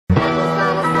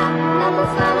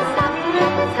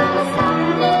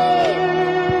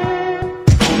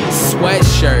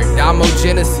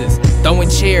Damo-genesis, throwing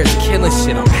chairs, killing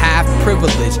shit. I'm half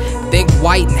privileged, think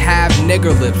white and have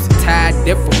nigger lips, a tad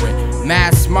different.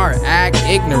 Mad smart, act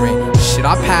ignorant. Shit,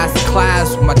 I pass the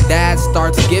class when my dad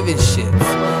starts giving shits.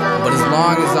 But as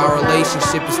long as our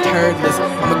relationship is turdless,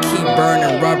 I'ma keep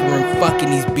burning rubber and fucking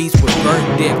these beats with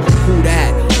burnt dick. Who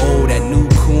that? Oh, that new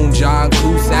coon John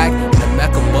Cusack. And the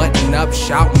Mecca button up,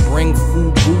 shout and bring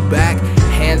Fubu back.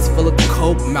 Hands full of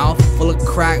coke, mouth full of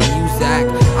crack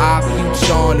music. I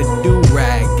Future on the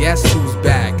do-rag, guess who's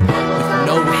back? With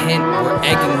no hint, we're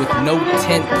egging with no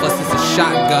tent. Plus it's a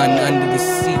shotgun under the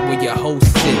seat where your host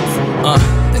sits.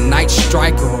 The night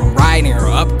striker, I'm riding her,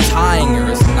 up tying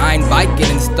her. It's 9 biking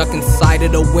and stuck inside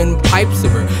of the windpipes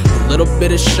of her. A little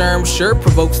bit of Sherm shirt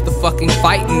provokes the fucking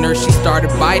fight in her. She started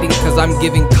biting cause I'm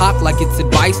giving cock like it's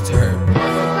advice to her.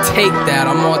 Take that,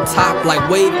 I'm on top like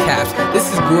wave caps.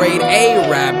 This is grade A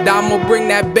rap. Damo, bring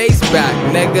that bass back,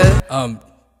 nigga.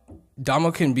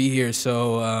 Damo couldn't be here,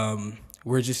 so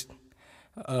we're just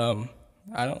I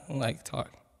don't like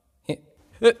talk.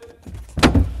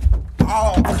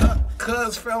 Oh,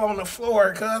 cuz fell on the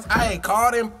floor, cuz. Hey,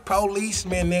 call them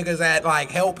policemen niggas that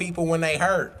like help people when they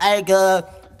hurt. Hey, cuz,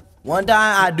 one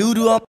time I do